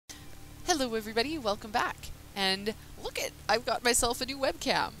Hello everybody, welcome back. And look at, I've got myself a new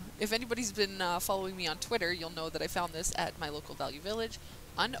webcam. If anybody's been following me on Twitter, you'll know that I found this at my local Value Village,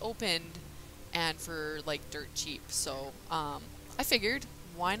 unopened and for like dirt cheap. So I figured,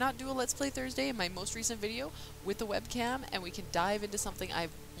 why not do a Let's Play Thursday in my most recent video with the webcam, and we can dive into something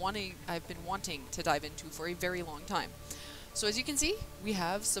I've been wanting to dive into for a very long time. So as you can see, we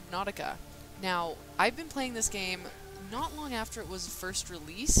have Subnautica. Now, I've been playing this game not long after it was first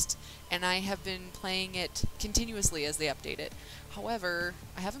released, and I have been playing it continuously as they update it. However,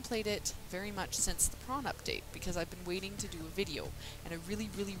 I haven't played it very much since the prawn update, because I've been waiting to do a video, and I really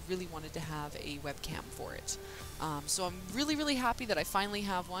wanted to have a webcam for it. So I'm really happy that I finally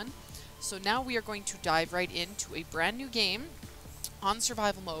have one. So now we are going to dive right into a brand new game on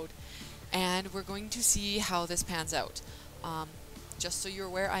survival mode, and we're going to see how this pans out. Just so you're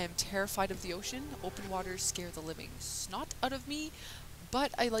aware, I am terrified of the ocean. Open waters scare the living snot out of me,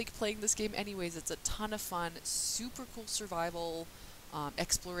 but I like playing this game anyways. It's a ton of fun, super cool survival,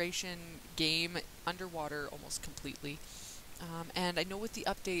 exploration game, underwater almost completely. And I know with the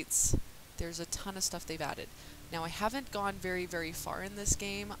updates, there's a ton of stuff they've added. Now, I haven't gone very far in this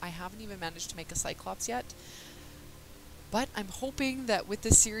game. I haven't even managed to make a Cyclops yet. But I'm hoping that with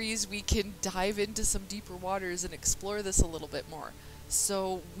this series we can dive into some deeper waters and explore this a little bit more.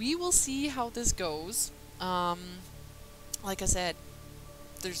 So we will see how this goes. Like I said,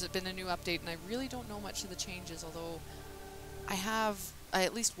 there's been a new update and I really don't know much of the changes, although I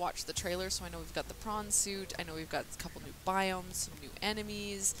at least watched the trailer, so I know we've got the prawn suit, I know we've got a couple new biomes, some new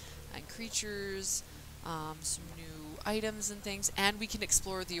enemies and creatures, some new items and things, and we can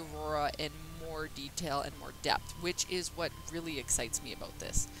explore the Aurora in more detail and more depth, which is what really excites me about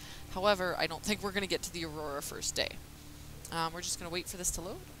this. However, I don't think we're going to get to the Aurora first day. We're just going to wait for this to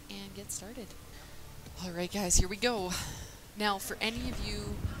load and get started. Alright guys, here we go. Now, for any of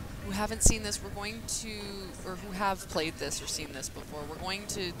you who haven't seen this, we're going to, or who have played this or seen this before, we're going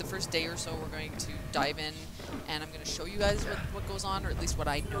to, the first day or so, we're going to dive in, and I'm going to show you guys what goes on, or at least what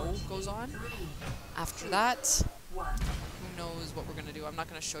I know goes on. After that, who knows what we're going to do. I'm not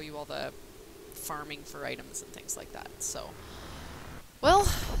going to show you all the farming for items and things like that. So, well,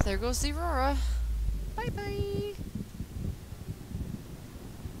 there goes the Aurora. Bye-bye.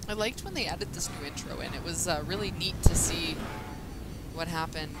 I liked when they added this new intro, and it was really neat to see what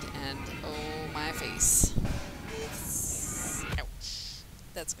happened, and oh my face. Ouch.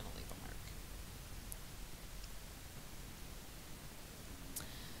 That's gonna leave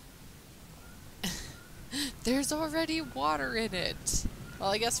a mark. There's already water in it. Well,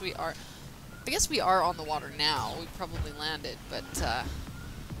 I guess we are on the water now. We probably landed, but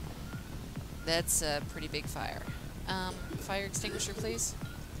that's a pretty big fire. Fire extinguisher, please.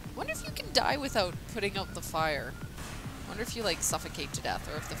 Wonder if you can die without putting out the fire. Wonder if you like suffocate to death,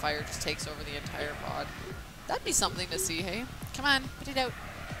 or if the fire just takes over the entire pod. That'd be something to see, hey? Come on, put it out.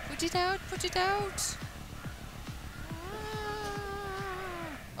 Put it out, put it out.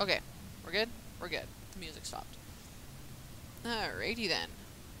 Ah. Okay, we're good? We're good. The music stopped. Alrighty then.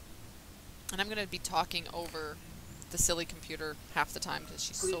 And I'm going to be talking over the silly computer half the time because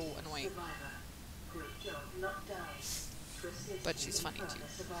she's so annoying. But she's funny too.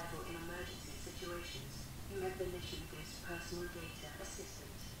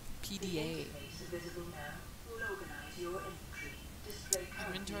 PDA.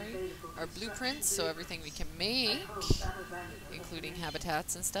 Inventory. Our blueprints, so everything we can make, including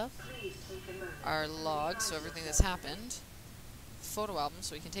habitats and stuff. Our logs, so everything that's happened. Photo album,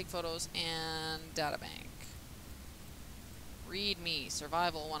 so we can take photos, and data bank. Read me,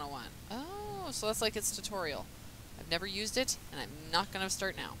 survival 101. Oh, so that's like its tutorial. I've never used it, and I'm not going to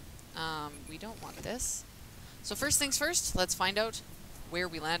start now. We don't want this. So first things first, let's find out where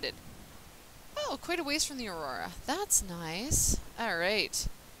we landed. Oh, quite a ways from the Aurora. That's nice. Alright.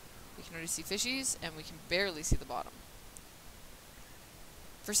 We can already see fishies, and we can barely see the bottom.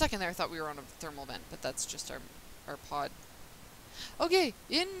 For a second there, I thought we were on a thermal vent, but that's just our pod. Okay,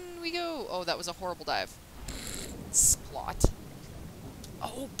 in we go. Oh, that was a horrible dive. Splot.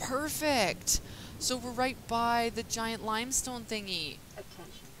 Oh, perfect. So we're right by the giant limestone thingy.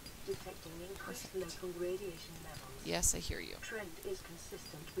 Attention. Detecting increased local radiation levels. Yes, I hear you. Trend is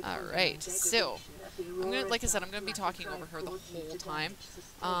consistent with Alright, so like I said, I'm gonna be talking over her the whole time.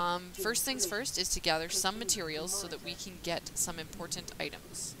 First things first is to gather some materials so that we can get some important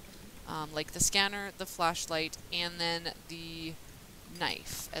items. Like the scanner, the flashlight, and then the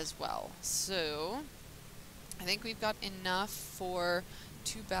knife as well. So I think we've got enough for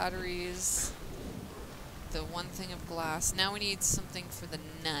 2 batteries, the 1 thing of glass. Now we need something for the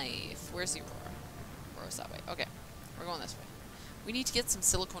knife. Where's the Aurora? Aurora's that way. Okay, we're going this way. We need to get some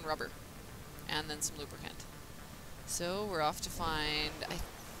silicone rubber. and then some lubricant. So we're off to find, I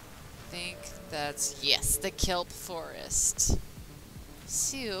think that's, yes, the kelp forest.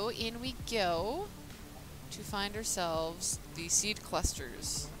 So in we go to find ourselves the seed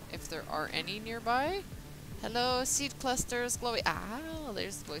clusters, if there are any nearby. Hello, seed clusters, glowy. Ah,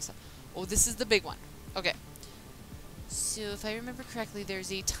 there's the glowy stuff. Oh, this is the big one. Okay. So if I remember correctly,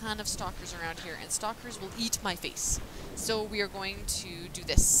 there's a ton of stalkers around here, and stalkers will eat my face. So we are going to do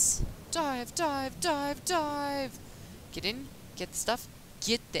this. Dive, dive, dive, dive. Get in, get the stuff,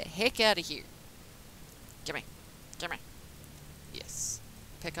 get the heck out of here. Gimme, gimme. Yes.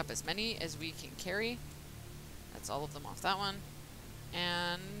 Pick up as many as we can carry. That's all of them off that one.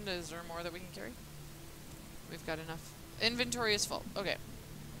 And is there more that we can carry? We've got enough. Inventory is full. Okay.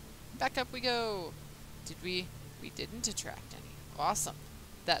 Back up we go. Did we? We didn't attract any. Awesome.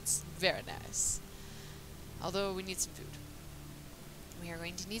 That's very nice. Although we need some food. We are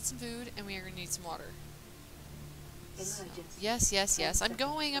going to need some food, and we are going to need some water. So, yes, yes, yes. I'm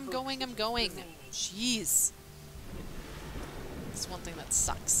going. Jeez. That's one thing that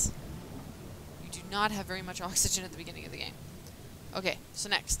sucks. You do not have very much oxygen at the beginning of the game. Okay, so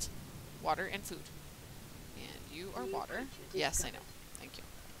next. Water and food. And you are water. Yes, I know. Thank you.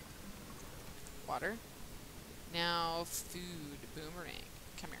 Water. Now, food. Boomerang.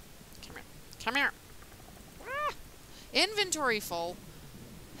 Come here. Come here. Come here. Ah! Inventory full.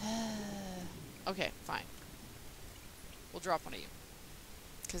 Okay, fine. We'll drop one of you.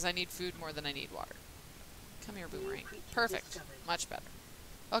 Because I need food more than I need water. Come here, Boomerang. Perfect. Much better.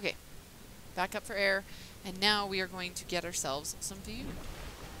 Okay. Back up for air. And now we are going to get ourselves some food.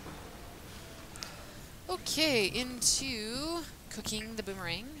 Okay, into cooking the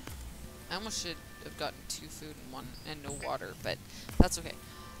Boomerang. I almost should have gotten 2 food and 1 and no water, but that's okay.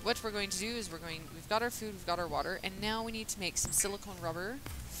 What we're going to do is we've got our food, we've got our water, and now we need to make some silicone rubber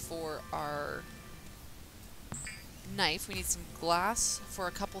for our knife. We need some glass for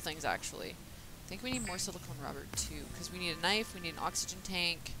a couple things, actually. I think we need more silicone rubber, too, because we need a knife, we need an oxygen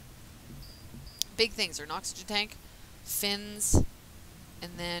tank. Big things are an oxygen tank, fins,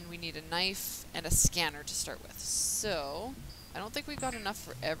 and then we need a knife and a scanner to start with. So, I don't think we've got enough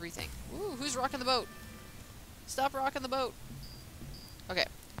for everything. Ooh, who's rocking the boat? Stop rocking the boat. Okay,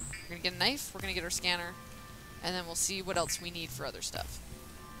 we're going to get a knife, we're going to get our scanner, and then we'll see what else we need for other stuff.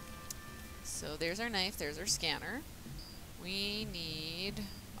 So there's our knife, there's our scanner. We need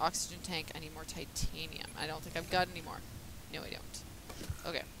oxygen tank, I need more titanium. I don't think I've got any more. No, I don't.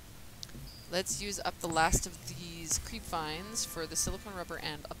 Okay. Let's use up the last of these creep vines for the silicone rubber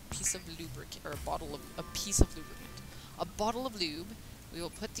and a piece of lubricant, or a piece of lubricant. A bottle of lube. We will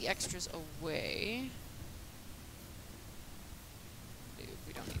put the extras away. Lube,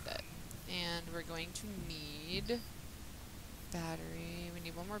 we don't need that. And we're going to need battery. We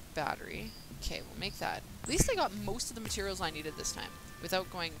need one more battery. Okay, we'll make that. At least I got most of the materials I needed this time, without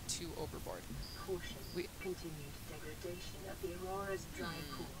going too overboard. Continued degradation of the Aurora's dry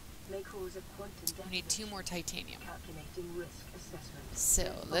core may cause a quantum we need 2 more titanium. Calculating risk assessment.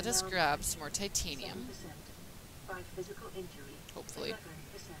 So, let us grab some more titanium. 7% by physical injury. Hopefully. 11%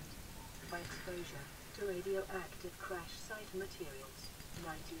 by exposure to radioactive crash site materials.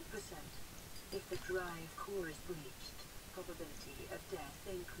 90%. If the drive core is breached, probability of death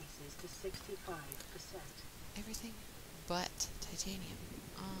increases to 65%. Everything but titanium.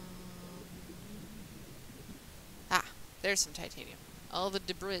 Ah, there's some titanium. All the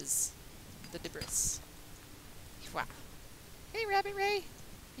debris. The debris. Wow. Hey, Rabbit Ray.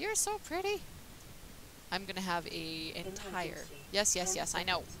 You're so pretty. I'm gonna have a entire... Yes, yes, yes, I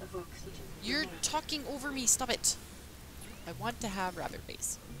know. You're talking over me. Stop it. I want to have rabbit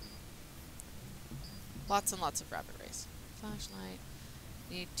rays. Lots and lots of rabbit rays. Flashlight.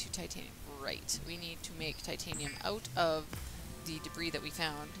 Need 2 titanium. Right. We need to make titanium out of the debris that we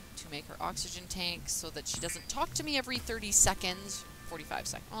found to make her oxygen tank so that she doesn't talk to me every 30 seconds. 45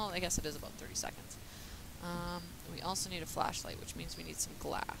 seconds. Well, I guess it is about 30 seconds. We also need a flashlight, which means we need some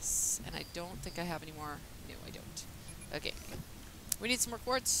glass. And I don't think I have any more. No, I don't. Okay. We need some more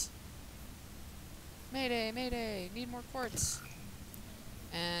quartz. Mayday, mayday. Need more quartz.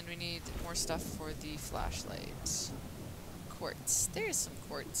 And we need more stuff for the flashlight. Quartz. There's some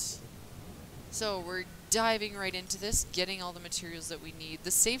quartz. So we're diving right into this, getting all the materials that we need.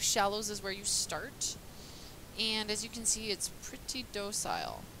 The safe shallows is where you start. And as you can see, it's pretty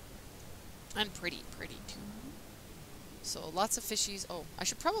docile. And pretty too. So lots of fishies. Oh, I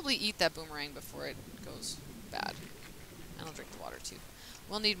should probably eat that boomerang before it goes bad. And I'll drink the water too.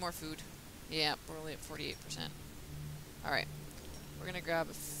 We'll need more food. Yeah, we're only at 48%. Alright. We're gonna grab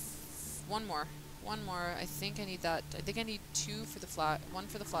one more. One more. I think I need that. I think I need 2 for the one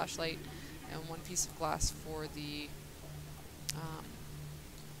for the flashlight and 1 piece of glass for the...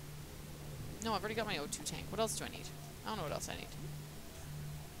 no, I've already got my O2 tank. What else do I need? I don't know what else I need.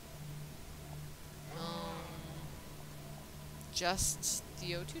 Just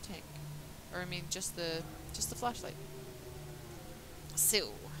the O2 tank. Or I mean, just the flashlight. So,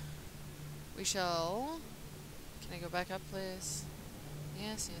 we shall... Can I go back up, please?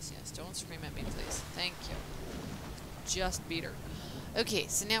 Yes, yes, yes. Don't scream at me, please. Thank you. Just beat her. Okay,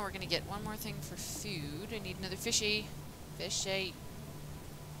 so now we're going to get one more thing for food. I need another fishy. Fishy.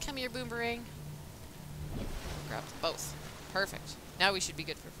 Come here, boomerang. Grab both. Perfect. Now we should be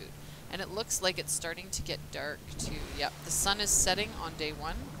good for food. And it looks like it's starting to get dark, too. Yep, the sun is setting on day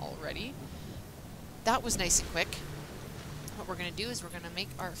 1 already. That was nice and quick. What we're going to do is we're going to make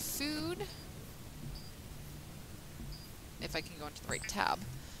our food. If I can go into the right tab.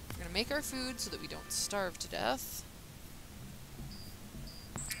 We're going to make our food so that we don't starve to death.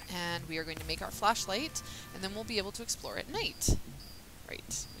 And we are going to make our flashlight, and then we'll be able to explore at night.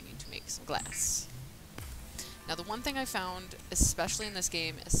 Right, we need to make some glass. Now the one thing I found, especially in this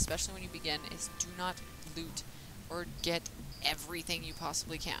game, especially when you begin, is do not loot or get everything you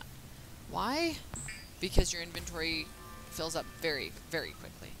possibly can. Why? Because your inventory fills up very, very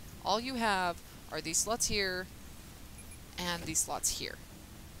quickly. All you have are these slots here and these slots here.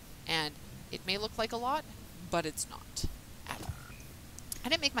 And it may look like a lot, but it's not at all. I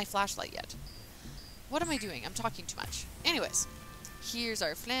didn't make my flashlight yet. What am I doing? I'm talking too much. Anyways, here's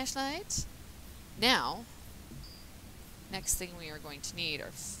our flashlight. Now, next thing we are going to need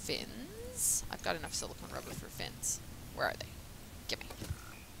are fins. I've got enough silicone rubber for fins. Where are they? Gimme.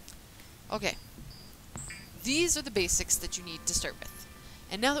 Okay. These are the basics that you need to start with.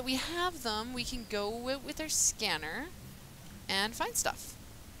 And now that we have them, we can go with our scanner and find stuff.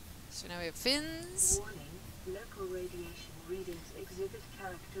 So now we have fins. Warning, local radiation readings exhibit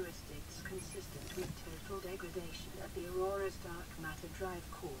characteristics consistent with total degradation at the Aurora's dark matter drive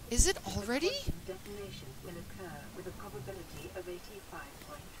core. Is it already? The detonation will occur with a probability of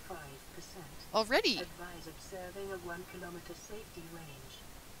 85.5%. Already? Advise observing a 1 kilometer safety range.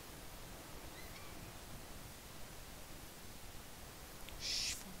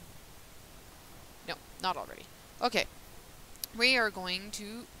 No, not already. Okay. We are going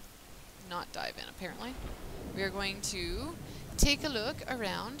to not dive in, apparently. We are going to take a look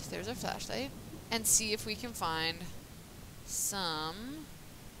around, there's our flashlight, and see if we can find some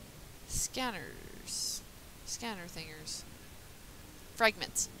scanners. Scanner thingers.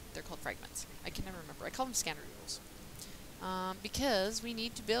 Fragments. They're called fragments. I can never remember. I call them scanner doodles. Because we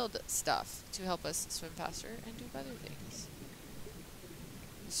need to build stuff to help us swim faster and do other things.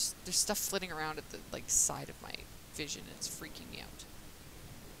 There's stuff flitting around at the side of my vision. It's freaking me out.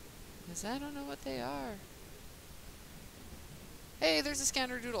 Because I don't know what they are. Hey, there's a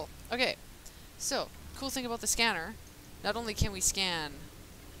scanner doodle. Okay, so, cool thing about the scanner, not only can we scan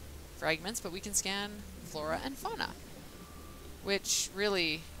fragments, but we can scan flora and fauna. Which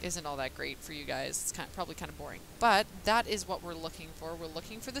really isn't all that great for you guys. It's probably kind of boring. But that is what we're looking for. We're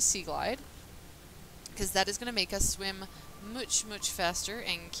looking for the sea glide. Because that is going to make us swim much, much faster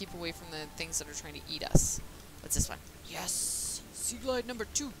and keep away from the things that are trying to eat us. What's this one? Yes! Sea glide number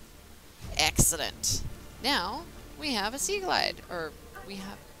 2. Excellent. Now, we have a sea glide. Or, we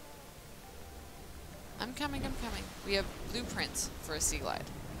have... I'm coming. We have blueprints for a sea glide.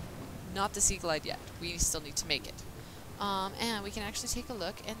 Not the sea glide yet. We still need to make it. And we can actually take a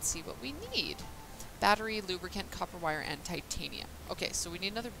look and see what we need. Battery, lubricant, copper wire, and titanium. Okay, so we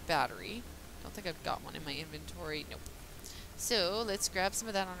need another battery. Don't think I've got one in my inventory. Nope. So, let's grab some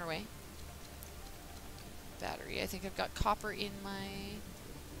of that on our way. Battery. I think I've got copper in my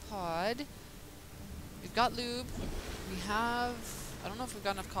pod. We've got lube. We have... I don't know if we've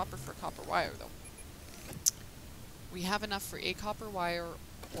got enough copper for copper wire, though. We have enough for a copper wire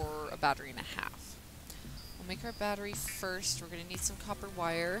or a battery and a half. We'll make our battery first. We're going to need some copper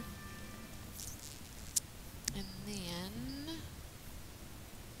wire. And then...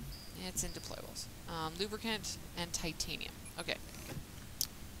 it's in deployables. Lubricant and titanium. Okay.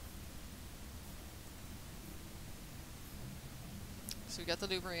 So we got the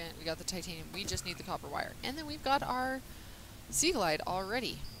lubricant, we got the titanium, we just need the copper wire. And then we've got our sea glide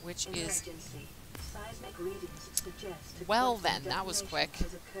already, which is... Seismic readings suggest well then, that was quick.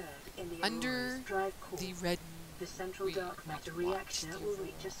 Under the red... The central dark matter reactor will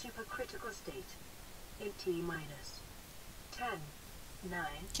reach a supercritical state in T minus 10, 9,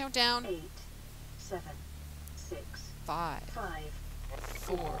 countdown. 8, 7, 6, 5,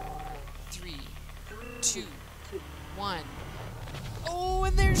 4, 3, 2, 1. Oh,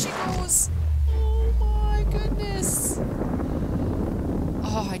 and there she goes! Oh my goodness!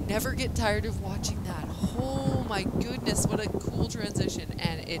 Oh, I never get tired of watching that. Oh my goodness, what a cool transition.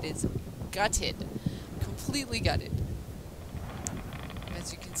 And it is gutted. Completely gutted.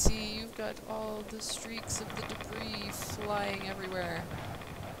 As you can see, you've got all the streaks of the debris flying everywhere.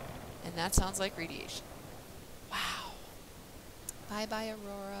 And that sounds like radiation. Wow. Bye-bye,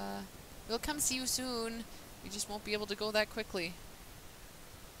 Aurora. We'll come see you soon. We just won't be able to go that quickly.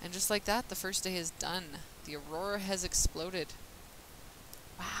 And just like that, the first day is done. The Aurora has exploded.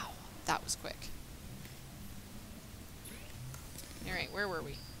 Wow, that was quick. Alright, where were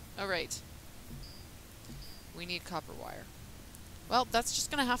we? Alright. We need copper wire. Well, that's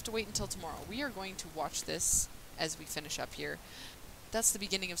just going to have to wait until tomorrow. We are going to watch this as we finish up here. That's the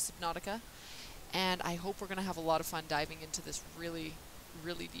beginning of Subnautica. And I hope we're going to have a lot of fun diving into this really,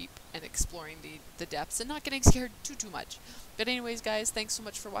 really deep and exploring the depths and not getting scared too much. But anyways, guys, thanks so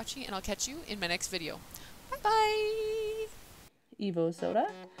much for watching, and I'll catch you in my next video. Bye-bye! Evo soda.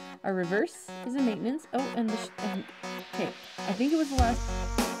 Our reverse is a maintenance. Oh, and okay, I think it was the last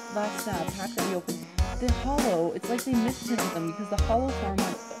pack that we opened. The hollow, it's like they misprinted them because the hollow form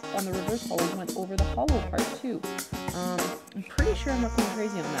on the reverse hollows went over the hollow part too. I'm pretty sure I'm not going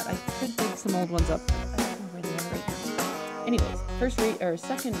crazy on that. I could dig some old ones up. I don't know where they are right now. Anyways,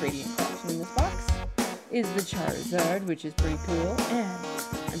 second radiant collection in this box is the Charizard, which is pretty cool, and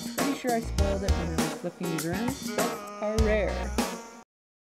I'm pretty sure I spoiled it when I was flipping these around, but are rare.